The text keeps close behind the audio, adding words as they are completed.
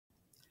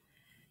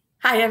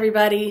Hi,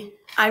 everybody.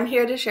 I'm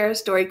here to share a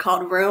story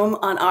called Room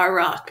on Our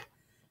Rock.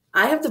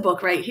 I have the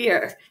book right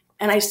here,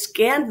 and I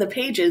scanned the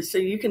pages so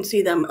you can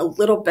see them a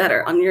little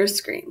better on your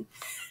screen.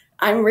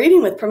 I'm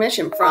reading with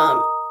permission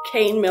from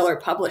Kane Miller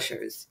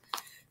Publishers.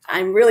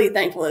 I'm really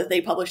thankful that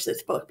they published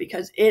this book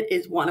because it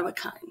is one of a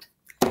kind.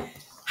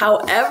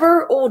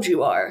 However old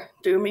you are,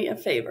 do me a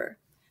favor.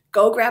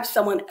 Go grab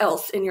someone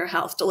else in your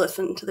house to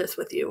listen to this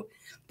with you.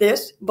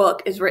 This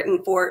book is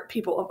written for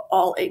people of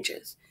all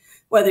ages,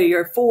 whether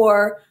you're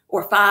 4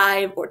 or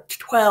 5 or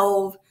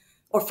 12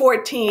 or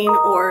 14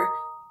 or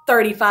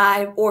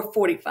 35 or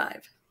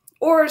 45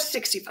 or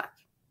 65.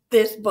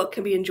 This book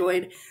can be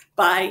enjoyed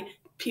by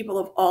people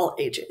of all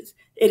ages.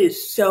 It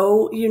is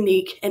so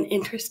unique and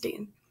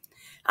interesting.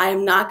 I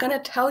am not going to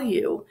tell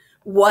you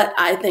what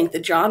I think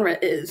the genre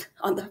is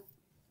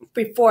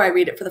before I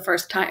read it for the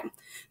first time,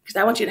 because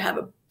I want you to have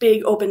a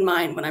big open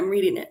mind when I'm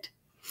reading it.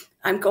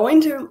 I'm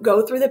going to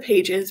go through the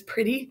pages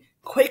pretty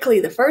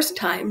quickly the first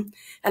time,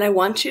 and I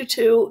want you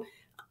to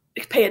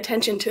pay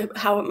attention to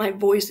how my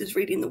voice is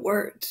reading the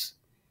words.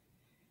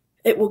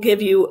 It will give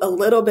you a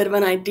little bit of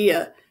an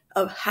idea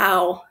of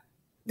how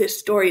this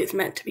story is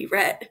meant to be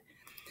read.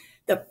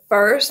 The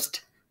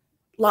first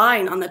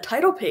line on the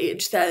title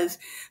page says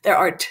there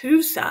are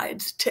 2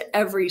 sides to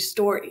every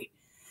story,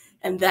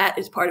 and that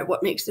is part of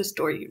what makes this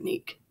story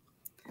unique.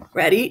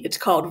 Ready? It's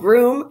called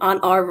Room on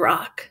Our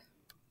Rock.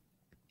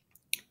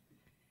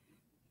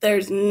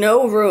 There's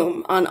no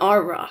room on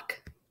our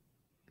rock,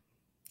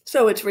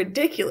 so it's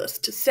ridiculous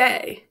to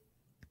say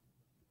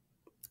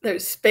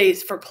there's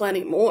space for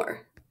plenty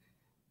more.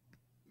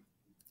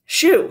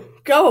 Shoo,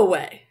 go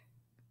away.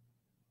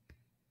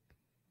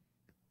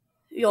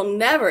 You'll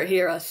never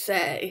hear us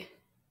say,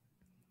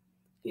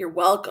 you're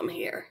welcome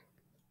here.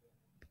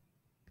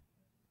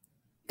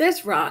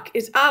 This rock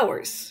is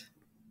ours.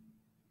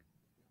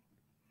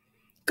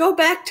 Go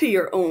back to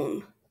your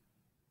own.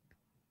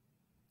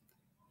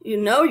 You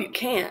know you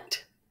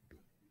can't.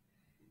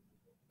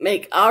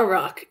 Make our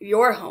rock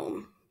your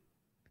home.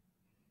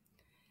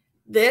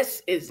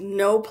 This is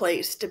no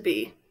place to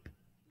be.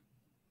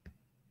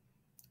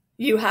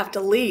 You have to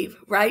leave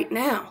right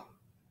now.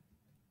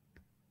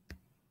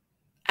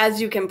 As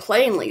you can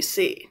plainly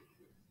see.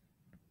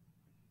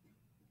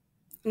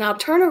 Now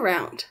turn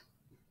around.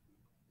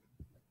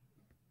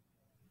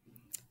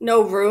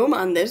 No room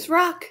on this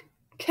rock?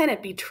 Can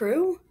it be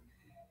true?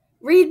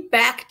 Read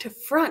back to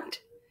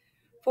front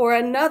for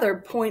another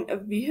point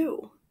of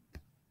view.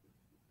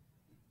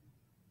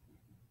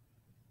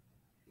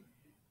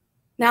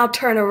 Now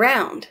turn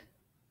around.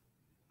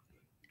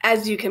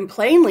 As you can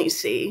plainly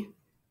see,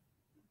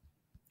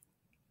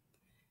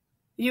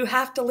 you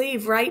have to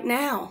leave right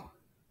now.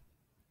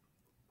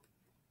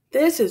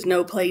 This is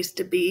no place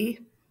to be.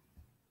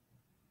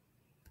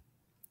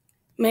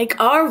 Make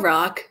our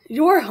rock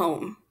your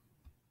home.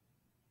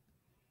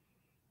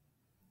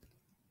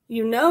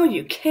 You know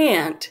you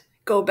can't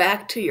go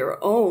back to your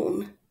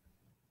own.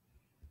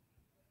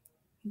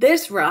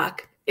 This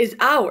rock is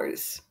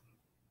ours.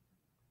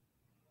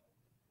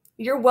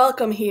 You're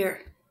welcome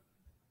here.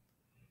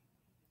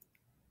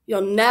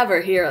 You'll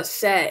never hear us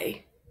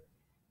say,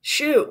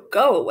 shoo,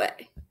 go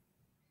away.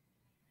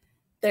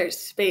 There's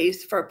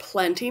space for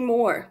plenty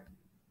more.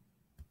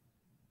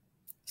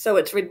 So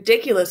it's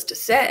ridiculous to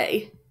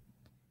say,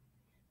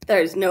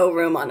 there's no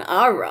room on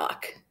our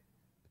rock.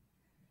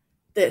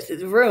 This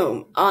is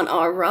room on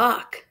our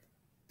rock.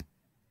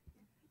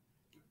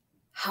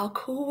 How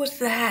cool was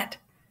that?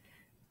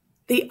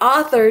 The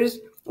authors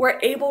were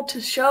able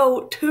to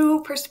show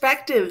 2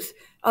 perspectives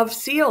of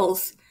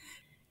seals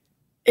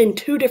in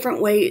 2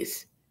 different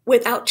ways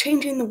without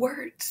changing the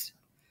words.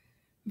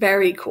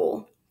 Very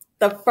cool.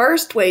 The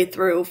first way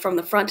through, from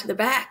the front to the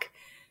back,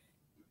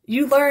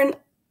 you learn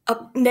a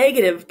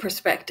negative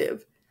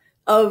perspective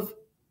of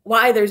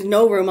why there's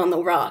no room on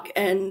the rock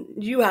and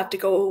you have to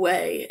go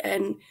away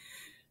and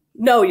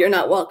no, you're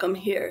not welcome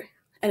here.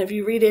 And if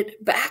you read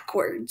it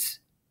backwards,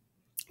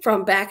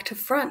 from back to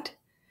front,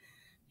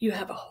 you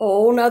have a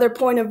whole nother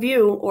point of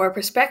view or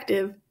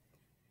perspective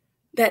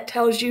that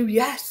tells you,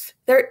 yes,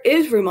 there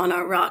is room on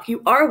our rock.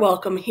 You are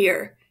welcome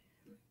here.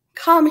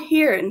 Come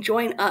here and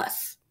join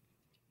us.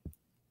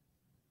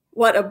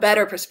 What a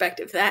better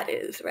perspective that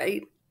is,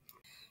 right?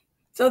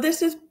 So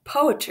this is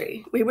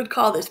poetry. We would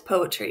call this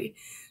poetry.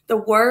 The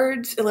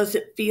words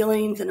elicit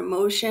feelings and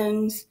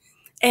emotions,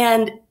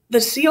 and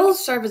the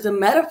seals serve as a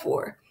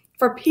metaphor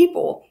for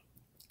people.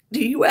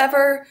 Do you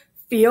ever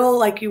feel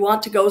like you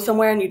want to go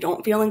somewhere and you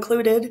don't feel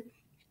included?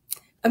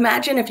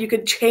 Imagine if you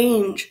could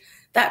change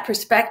that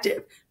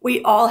perspective.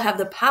 We all have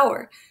the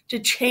power to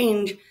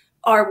change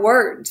our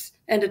words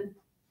and to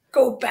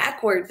go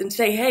backwards and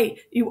say, hey,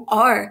 you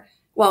are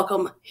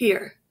welcome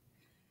here.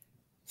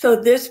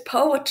 So this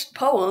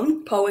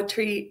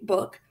poetry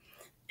book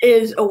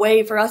is a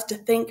way for us to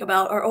think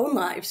about our own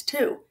lives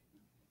too.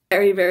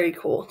 Very, very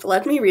cool. So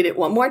let me read it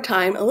one more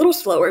time, a little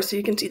slower so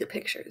you can see the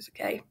pictures,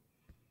 okay?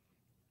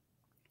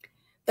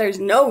 There's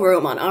no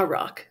room on our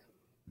rock.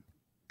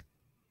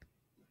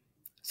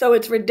 So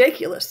it's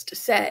ridiculous to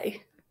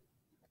say,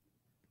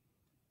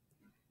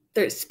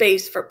 There's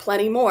space for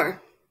plenty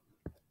more.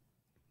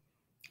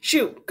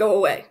 Shoo, go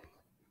away.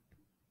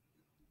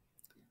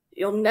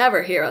 You'll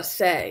never hear us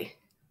say,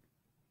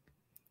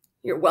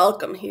 you're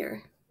welcome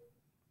here.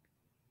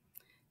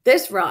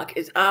 This rock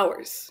is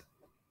ours.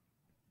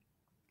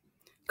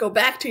 Go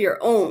back to your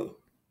own.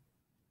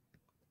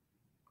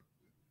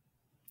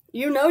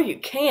 You know you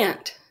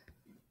can't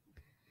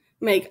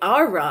make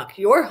our rock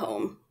your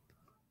home.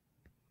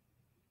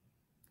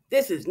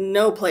 This is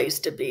no place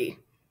to be.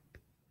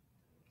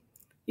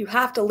 You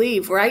have to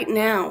leave right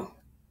now,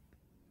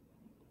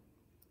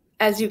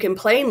 as you can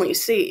plainly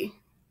see.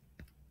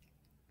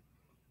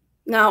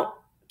 Now,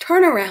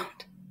 turn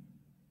around.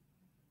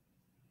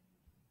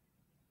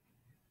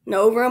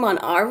 No room on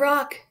our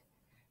rock?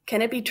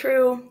 Can it be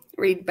true?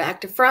 Read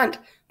back to front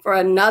for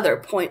another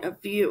point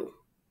of view.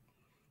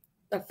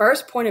 The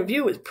first point of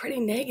view is pretty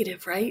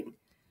negative, right?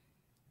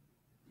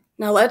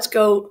 Now let's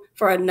go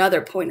for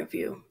another point of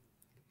view.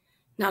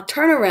 Now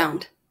turn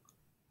around.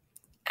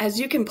 As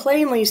you can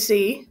plainly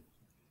see,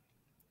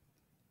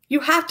 you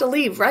have to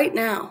leave right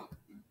now.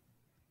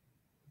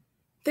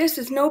 This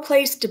is no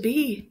place to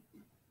be.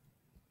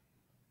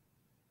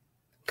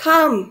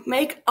 Come,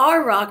 make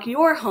our rock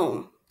your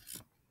home.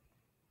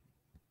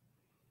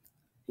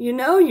 You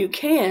know you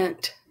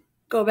can't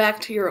go back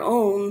to your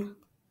own,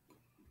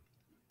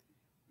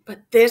 but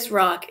this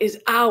rock is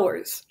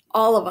ours,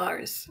 all of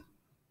ours.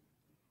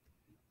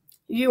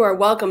 You are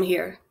welcome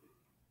here.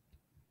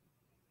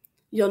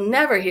 You'll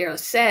never hear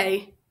us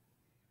say,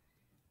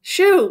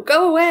 shoo,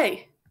 go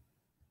away.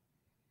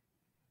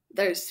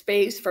 There's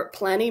space for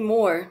plenty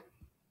more.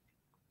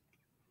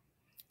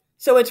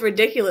 So it's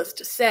ridiculous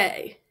to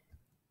say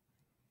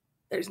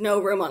there's no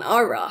room on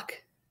our rock,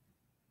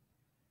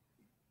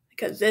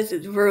 because this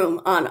is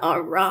room on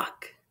our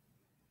rock.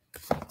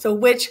 So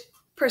which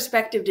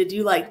perspective did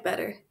you like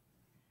better?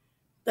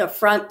 The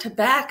front to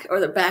back or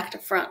the back to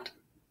front?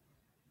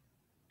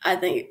 I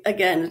think,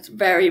 again, it's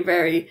very,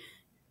 very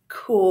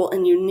cool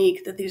and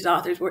unique that these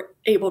authors were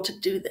able to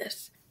do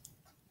this.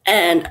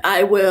 And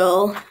I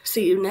will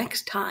see you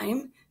next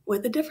time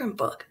with a different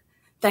book.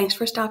 Thanks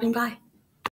for stopping by.